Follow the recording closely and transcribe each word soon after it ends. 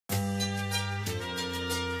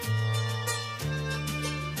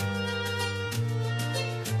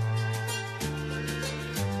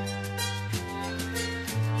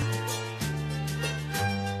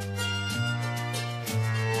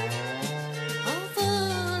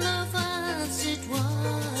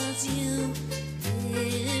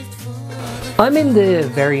I'm in the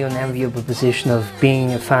very unenviable position of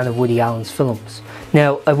being a fan of Woody Allen's films.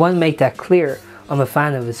 Now, I want to make that clear. I'm a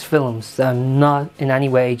fan of his films. I'm not in any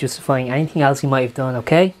way justifying anything else he might have done,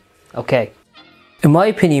 okay? Okay. In my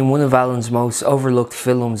opinion, one of Allen's most overlooked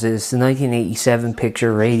films is the 1987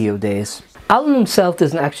 picture Radio Days. Allen himself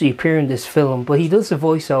doesn't actually appear in this film, but he does the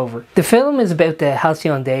voiceover. The film is about the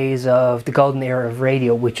halcyon days of the golden era of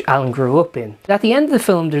radio, which Allen grew up in. At the end of the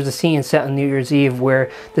film, there's a scene set on New Year's Eve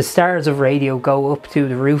where the stars of radio go up to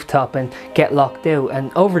the rooftop and get locked out,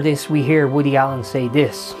 and over this we hear Woody Allen say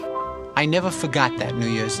this. I never forgot that New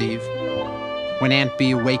Year's Eve, when Aunt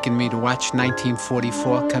Bee awakened me to watch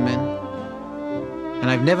 1944 come in. And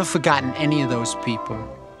I've never forgotten any of those people,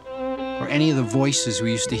 or any of the voices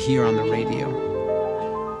we used to hear on the radio.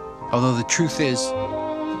 Although the truth is,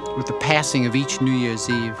 with the passing of each New Year's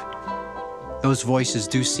Eve, those voices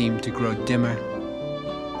do seem to grow dimmer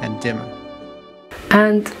and dimmer.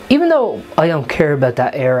 And even though I don't care about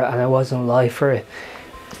that era and I wasn't alive for it,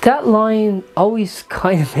 that line always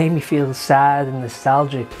kind of made me feel sad and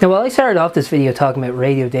nostalgic. Now, while I started off this video talking about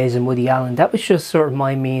Radio Days and Woody Allen, that was just sort of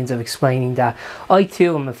my means of explaining that I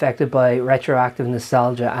too am affected by retroactive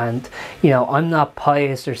nostalgia, and you know, I'm not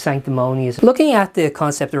pious or sanctimonious. Looking at the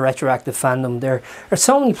concept of retroactive fandom, there are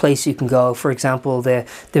so many places you can go. For example, the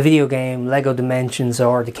video game Lego Dimensions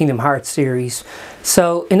or the Kingdom Hearts series.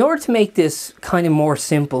 So in order to make this kind of more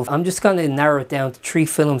simple, I'm just going to narrow it down to 3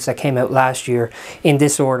 films that came out last year in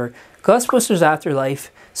this order. Ghostbusters Afterlife,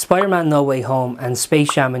 Spider-Man No Way Home and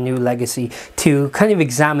Space Jam: A New Legacy, to kind of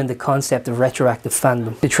examine the concept of retroactive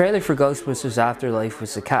fandom. The trailer for Ghostbusters Afterlife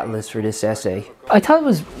was the catalyst for this essay. I thought it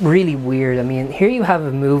was really weird. I mean, here you have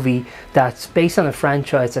a movie that's based on a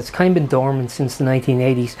franchise that's kind of been dormant since the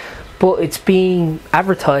 1980s, but it's being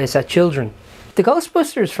advertised at children. The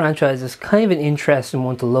Ghostbusters franchise is kind of an interesting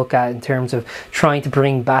one to look at in terms of trying to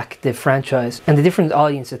bring back the franchise and the different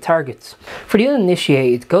audience it targets. For the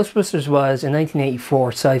uninitiated, Ghostbusters was a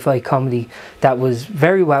 1984 sci-fi comedy that was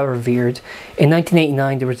very well revered. In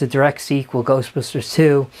 1989 there was a direct sequel, Ghostbusters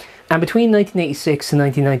 2, and between 1986 and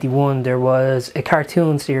 1991 there was a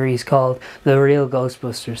cartoon series called The Real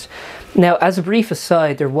Ghostbusters. Now, as a brief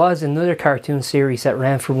aside, there was another cartoon series that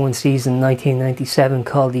ran for one season in 1997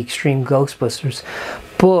 called The Extreme Ghostbusters,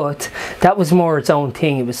 but that was more its own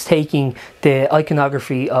thing. It was taking the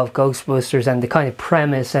iconography of Ghostbusters and the kind of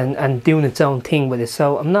premise and doing its own thing with it,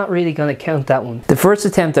 so I'm not really going to count that one. The first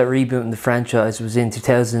attempt at rebooting the franchise was in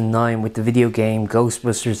 2009 with the video game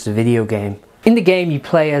Ghostbusters the Video Game. In the game you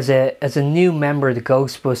play as a new member of the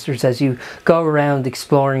Ghostbusters as you go around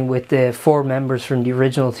exploring with the 4 members from the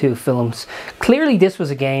original 2 films. Clearly this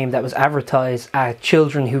was a game that was advertised at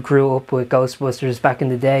children who grew up with Ghostbusters back in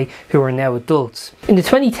the day who are now adults. In the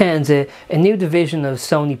 2010s a new division of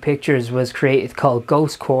Sony Pictures was created called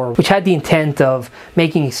Ghost Corps, which had the intent of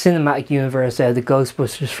making a cinematic universe out of the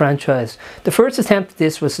Ghostbusters franchise. The first attempt at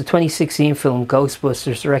this was the 2016 film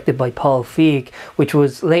Ghostbusters, directed by Paul Feig, which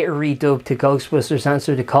was later redubbed to Ghostbusters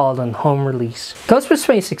Answer the Call on home release. Ghostbusters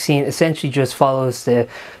 2016 essentially just follows the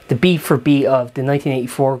beat for beat of the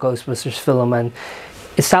 1984 Ghostbusters film and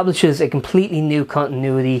establishes a completely new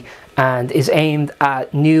continuity and is aimed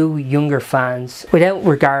at new, younger fans without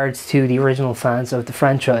regards to the original fans of the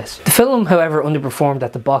franchise. The film, however, underperformed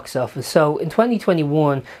at the box office, so in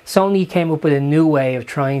 2021 Sony came up with a new way of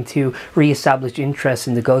trying to re-establish interest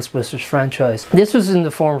in the Ghostbusters franchise. This was in the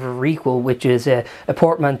form of a requel, which is a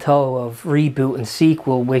portmanteau of reboot and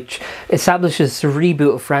sequel, which establishes the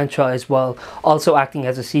reboot of franchise while also acting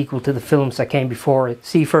as a sequel to the films that came before it.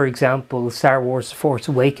 See, for example, Star Wars The Force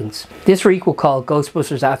Awakens. This requel, called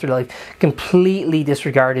Ghostbusters Afterlife, completely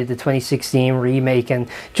disregarded the 2016 remake and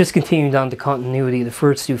just continued on the continuity of the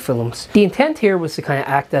first 2 films. The intent here was to kind of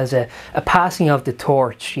act as a passing of the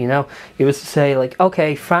torch, you know? It was to say, like,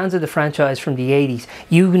 okay, fans of the franchise from the 80s,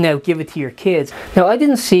 you now give it to your kids. Now, I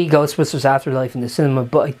didn't see Ghostbusters Afterlife in the cinema,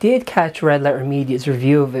 but I did catch Red Letter Media's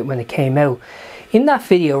review of it when it came out. In that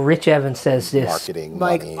video, Rich Evans says this. Marketing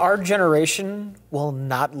Mike, money. our generation will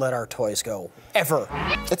not let our toys go. Ever.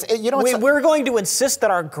 We're going to insist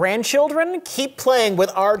that our grandchildren keep playing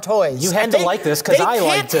with our toys. You had to like this because I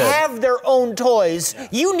liked it. They can't have their own toys.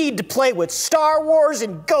 You need to play with Star Wars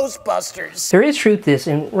and Ghostbusters. There is truth to this.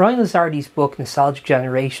 In Ryan Lizardi's book, Nostalgic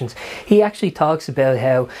Generations, he actually talks about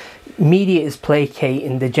how media is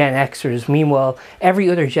placating the Gen Xers. Meanwhile, every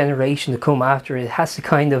other generation to come after it has to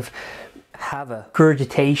kind of have a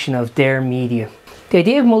regurgitation of their media. The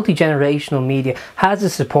idea of multi-generational media has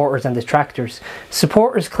its supporters and detractors.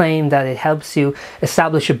 Supporters claim that it helps to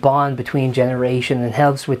establish a bond between generations and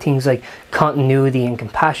helps with things like continuity and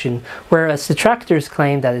compassion, whereas detractors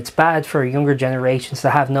claim that it's bad for younger generations to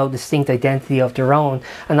have no distinct identity of their own,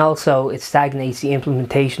 and also it stagnates the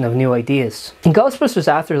implementation of new ideas. In Ghostbusters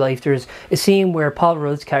Afterlife, there's a scene where Paul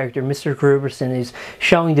Rudd's character, Mr. Gruberson, is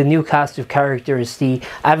showing the new cast of characters the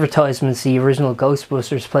advertisements the original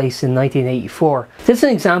Ghostbusters placed in 1984. This is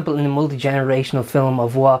an example in a multi-generational film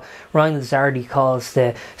of what Ryan Lizardi calls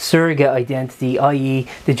the surrogate identity, i.e.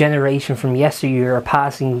 the generation from yesteryear are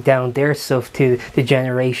passing down their stuff to the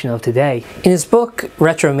generation of today. In his book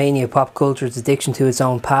Retromania, Pop Culture's Addiction to Its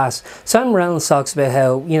Own Past, Simon Reynolds talks about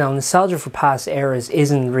how, nostalgia for past eras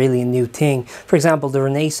isn't really a new thing. For example, the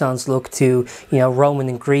Renaissance looked to, Roman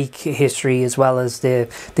and Greek history, as well as the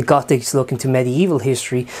Gothics look into medieval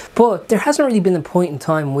history, but there hasn't really been a point in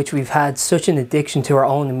time in which we've had such an addiction to our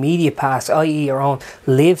own immediate past, i.e. our own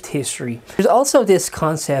lived history. There's also this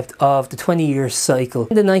concept of the 20-year cycle.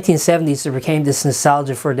 In the 1970s there became this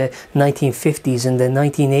nostalgia for the 1950s, and the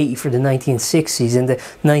 1980s for the 1960s, and the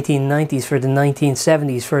 1990s for the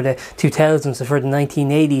 1970s, for the 2000s, and for the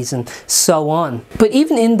 1980s, and so on. But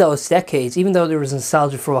even in those decades, even though there was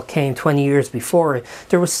nostalgia for what came 20 years before it,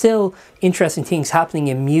 there was still interesting things happening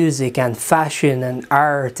in music and fashion and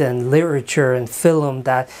art and literature and film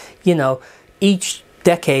that, each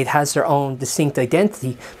decade has their own distinct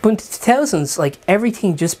identity. But in the 2000s,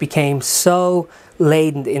 everything just became so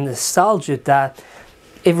laden in nostalgia that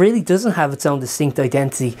it really doesn't have its own distinct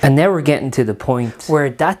identity. And now we're getting to the point where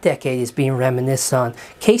that decade is being reminisced on.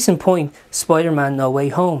 Case in point, Spider-Man No Way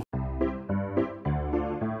Home.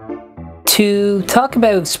 To talk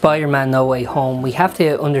about Spider-Man No Way Home, we have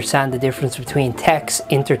to understand the difference between text,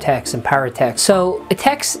 intertext, and paratext. So a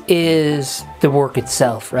text is the work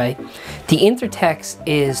itself, right? The intertext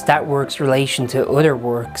is that work's relation to other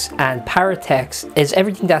works, and paratext is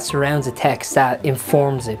everything that surrounds a text that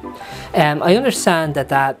informs it. I understand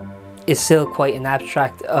that is still quite an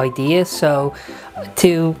abstract idea, so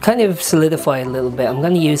to kind of solidify it a little bit, I'm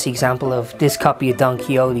going to use the example of this copy of Don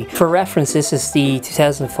Quixote. For reference, this is the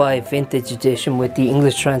 2005 vintage edition with the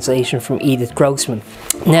English translation from Edith Grossman.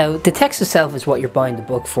 Now, the text itself is what you're buying the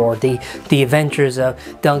book for, the adventures of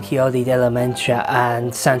Don Quixote de la Mancha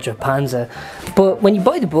and Sancho Panza. But when you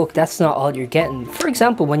buy the book, that's not all you're getting. For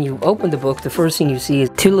example, when you open the book, the first thing you see is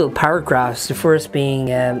two little paragraphs, the first being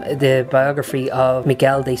the biography of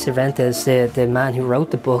Miguel de Cervantes, the man who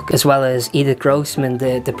wrote the book, as well as Edith Grossman,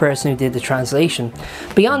 the person who did the translation.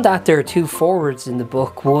 Beyond that, there are two forwards in the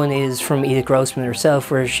book. One is from Edith Grossman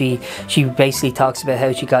herself, where she basically talks about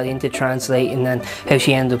how she got into translating and how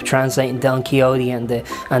she ended up translating Don Quixote and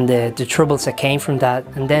the troubles that came from that.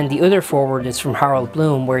 And then the other forward is from Harold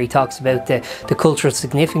Bloom, where he talks about the cultural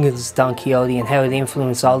significance of Don Quixote and how it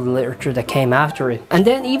influenced all the literature that came after it. And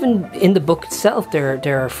then even in the book itself, there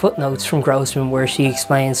are footnotes from Grossman where she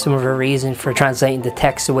explains some of her reason for translating the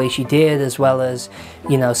text the way she did, as well as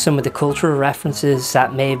some of the cultural references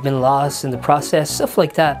that may have been lost in the process, stuff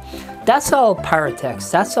like that. That's all paratext.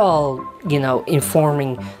 That's all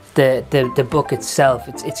informing the book itself.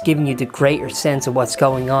 It's giving you the greater sense of what's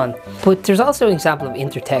going on. But there's also an example of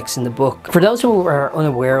intertext in the book. For those who are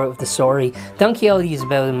unaware of the story, Don Quixote is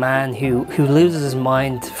about a man who loses his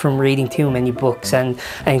mind from reading too many books and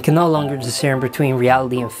can no longer discern between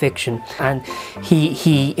reality and fiction. And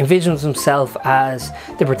he envisions himself as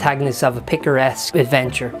the protagonist of a picaresque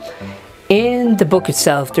adventure. In the book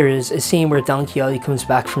itself, there is a scene where Don Quixote comes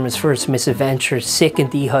back from his first misadventure, sick and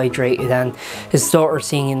dehydrated, and his daughter,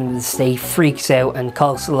 seeing him in the state, freaks out and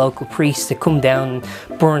calls the local priest to come down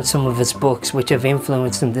and burn some of his books, which have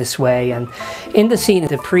influenced him this way. And in the scene,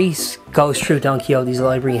 the priest goes through Don Quixote's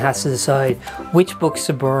library and has to decide which books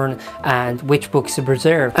to burn and which books to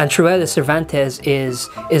preserve. And throughout it, Cervantes is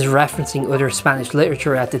referencing other Spanish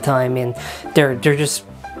literature at the time, and they're just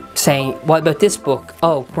saying, what about this book?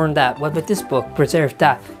 Oh, burn that. What about this book? Preserve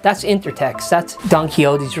that. That's intertext. That's Don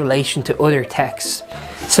Quixote's relation to other texts.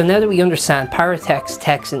 So now that we understand paratext,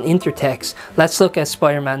 text, and intertext, let's look at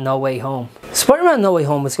Spider-Man No Way Home. Spider-Man No Way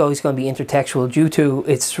Home is always going to be intertextual due to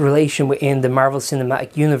its relation within the Marvel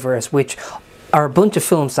Cinematic Universe, which are a bunch of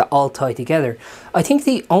films that all tie together. I think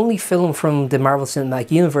the only film from the Marvel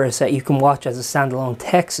Cinematic Universe that you can watch as a standalone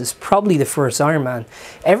text is probably the first Iron Man.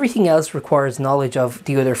 Everything else requires knowledge of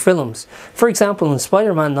the other films. For example, in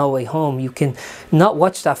Spider-Man No Way Home, you can not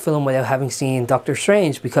watch that film without having seen Doctor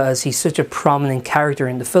Strange because he's such a prominent character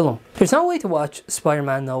in the film. There's no way to watch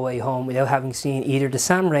Spider-Man No Way Home without having seen either the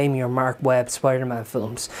Sam Raimi or Mark Webb Spider-Man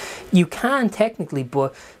films. You can technically,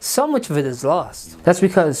 but so much of it is lost. That's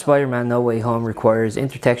because Spider-Man No Way Home film requires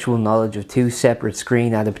intertextual knowledge of two separate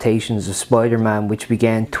screen adaptations of Spider-Man which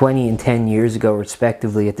began 20 and 10 years ago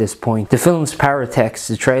respectively at this point. The film's paratext,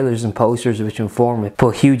 the trailers and posters which inform it,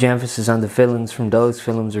 put huge emphasis on the villains from those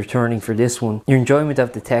films returning for this one. Your enjoyment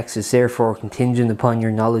of the text is therefore contingent upon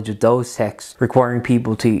your knowledge of those texts, requiring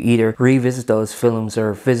people to either revisit those films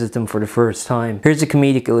or visit them for the first time. Here's a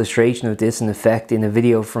comedic illustration of this in effect in a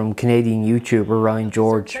video from Canadian YouTuber Ryan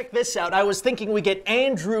George. So check this out. I was thinking we get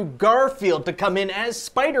Andrew Garfield to come in as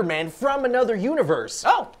Spider-Man from another universe.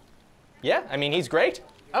 Oh, yeah, I mean, he's great.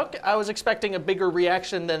 Okay, I was expecting a bigger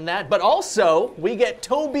reaction than that, but also we get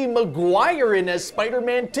Tobey Maguire in as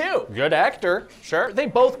Spider-Man too. Good actor, sure. They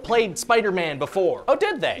both played Spider-Man before. Oh,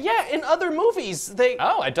 did they? Yeah, in other movies they.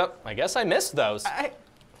 Oh, I guess I missed those.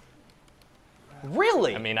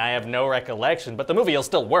 Really? I mean, I have no recollection, but the movie will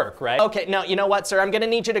still work, right? Okay, now, you know what, sir? I'm gonna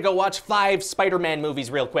need you to go watch 5 Spider-Man movies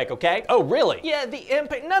real quick, okay? Oh, really? Yeah, the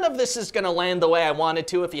impact, none of this is gonna land the way I wanted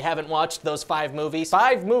to if you haven't watched those 5 movies.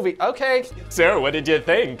 5 movies, okay. So, what did you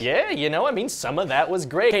think? Yeah, you know, I mean, some of that was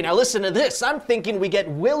great. Okay, now listen to this. I'm thinking we get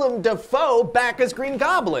Willem Dafoe back as Green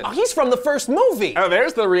Goblin. Oh, he's from the first movie. Oh,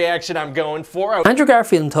 there's the reaction I'm going for. Andrew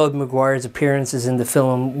Garfield and Tobey Maguire's appearances in the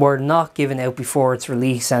film were not given out before its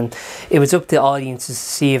release, and it was up to audiences to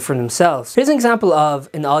see it for themselves. Here's an example of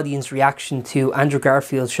an audience reaction to Andrew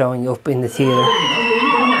Garfield showing up in the theatre.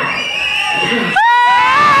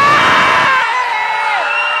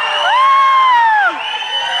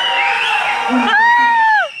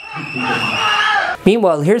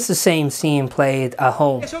 Meanwhile, here's the same scene played at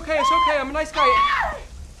home. It's okay, I'm a nice guy.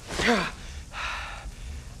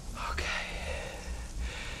 Okay.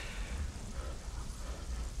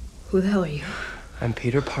 Who the hell are you? I'm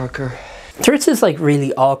Peter Parker. There's this like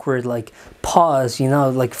really awkward like pause, you know,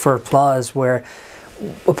 like for applause, where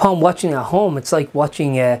upon watching at home it's like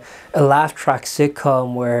watching a laugh track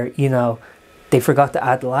sitcom where, you know, they forgot to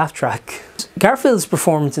add the laugh track. Garfield's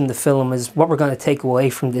performance in the film is what we're going to take away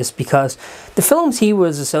from this, because the films he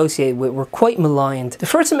was associated with were quite maligned. The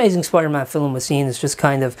first Amazing Spider-Man film was seen as just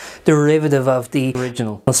kind of derivative of the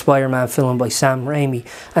original Spider-Man film by Sam Raimi,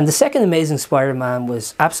 and the second Amazing Spider-Man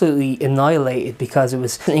was absolutely annihilated because it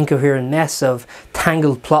was an incoherent mess of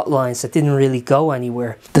tangled plot lines that didn't really go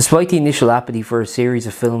anywhere. Despite the initial apathy for a series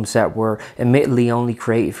of films that were admittedly only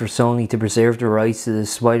created for Sony to preserve the rights to the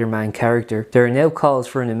Spider-Man character, there are now calls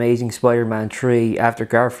for an Amazing Spider-Man 3 after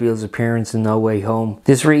Garfield's appearance in No Way Home.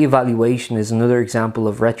 This re-evaluation is another example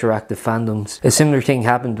of retroactive fandoms. A similar thing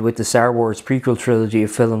happened with the Star Wars prequel trilogy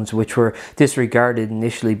of films, which were disregarded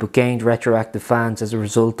initially but gained retroactive fans as a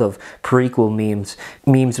result of prequel memes.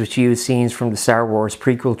 Memes which used scenes from the Star Wars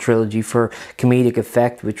prequel trilogy for comedic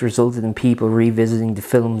effect, which resulted in people revisiting the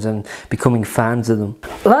films and becoming fans of them.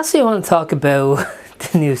 Lastly, I want to talk about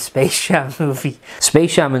the new Space Jam movie.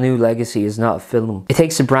 Space Jam: A New Legacy is not a film. It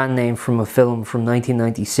takes a brand name from a film from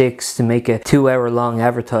 1996 to make a 2-hour-long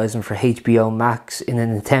advertisement for HBO Max in an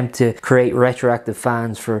attempt to create retroactive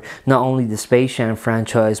fans for not only the Space Jam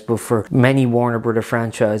franchise but for many Warner Brothers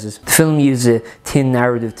franchises. The film uses a thin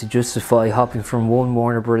narrative to justify hopping from one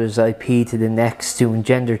Warner Brothers IP to the next to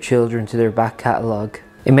engender children to their back catalogue.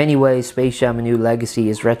 In many ways, Space Jam: A New Legacy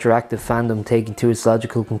is retroactive fandom taken to its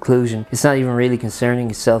logical conclusion. It's not even really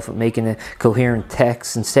concerning itself with making a coherent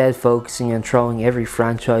text, instead focusing on throwing every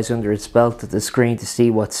franchise under its belt at the screen to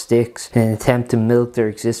see what sticks in an attempt to milk their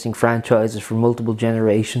existing franchises for multiple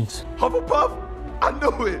generations. Hufflepuff, I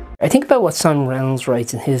knew it! I think about what Simon Reynolds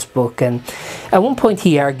writes in his book, and at one point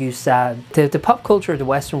he argues that the pop culture of the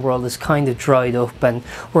Western world is kind of dried up and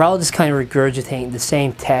we're all just kind of regurgitating the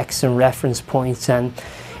same texts and reference points, and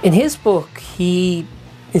in his book he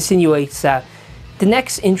insinuates that the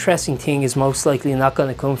next interesting thing is most likely not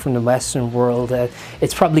going to come from the Western world.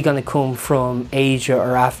 It's probably going to come from Asia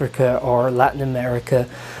or Africa or Latin America,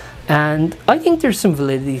 and I think there's some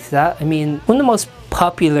validity to that. I mean, one of the most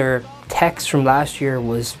popular text from last year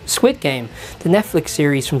was Squid Game, the Netflix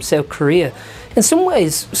series from South Korea. In some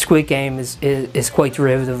ways, Squid Game is quite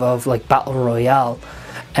derivative of like Battle Royale.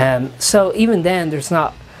 So even then, there's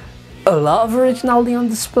not a lot of originality on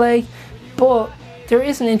display, but there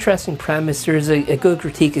is an interesting premise. There's a good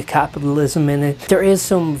critique of capitalism in it. There is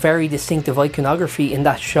some very distinctive iconography in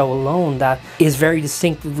that show alone that is very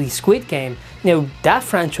distinctively Squid Game. Now, that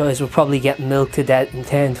franchise will probably get milked to death in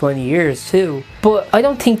 10, 20 years too. But I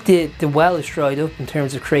don't think the well is dried up in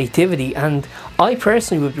terms of creativity, and I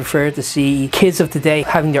personally would prefer to see kids of today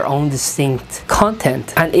having their own distinct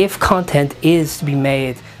content. And if content is to be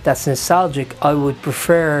made that's nostalgic, I would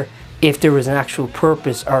prefer if there was an actual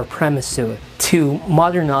purpose or premise to it, to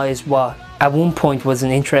modernise what at one point was an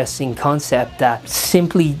interesting concept that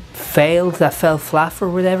simply failed, that fell flat for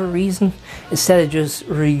whatever reason, instead of just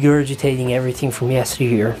regurgitating everything from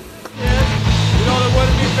yesteryear. You know that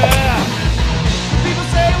wouldn't be fair. People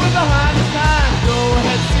say we're behind the times. Go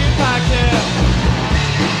ahead, see if I can.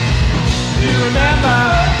 Do you remember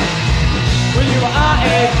when you were our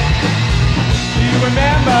age? Do you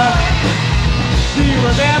remember? Do you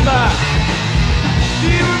remember? Do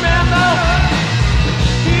you remember?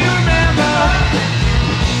 Do you remember?